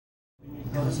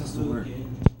Oh, this has to work.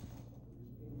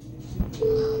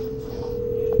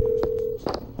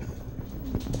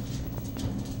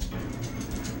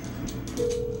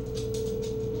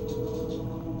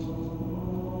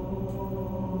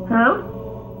 Hello?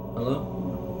 Hello?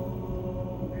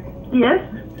 Yes?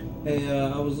 Hey,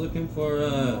 I was looking for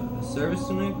a service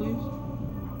tonight, please.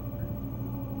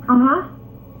 Uh-huh.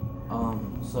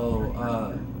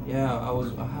 Yeah, I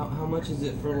was. How much is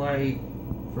it for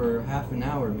for half an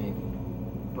hour maybe?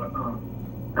 I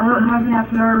don't have half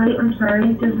an hour rate, I'm sorry.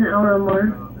 It doesn't hour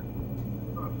more.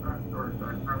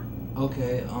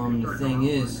 Okay, the thing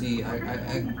is, see,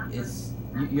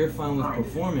 you're fine with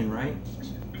performing, right?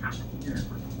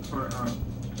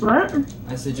 What?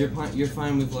 I said you're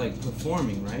fine with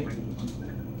performing, right?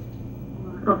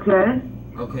 Okay.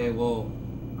 Okay, well,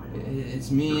 it's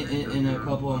me and a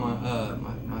couple of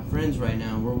my friends right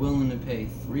now. We're willing to pay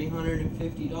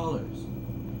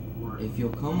 $350 if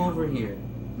you'll come over here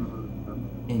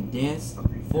and dance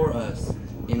for us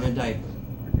in a diaper.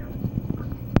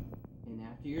 And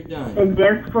after you're done, And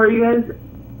dance for you guys?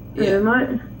 Yeah. In what?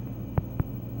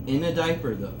 In a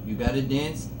diaper though, you gotta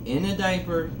dance in a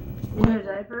diaper. In a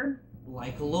diaper?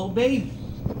 Like a little baby.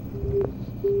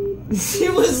 She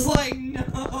was like,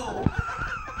 no.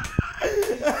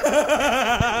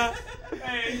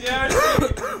 Hey, Josh.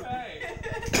 Hey.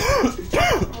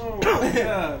 Oh my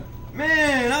God.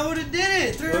 Man, I would have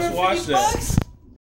did it. Let's watch that. $350.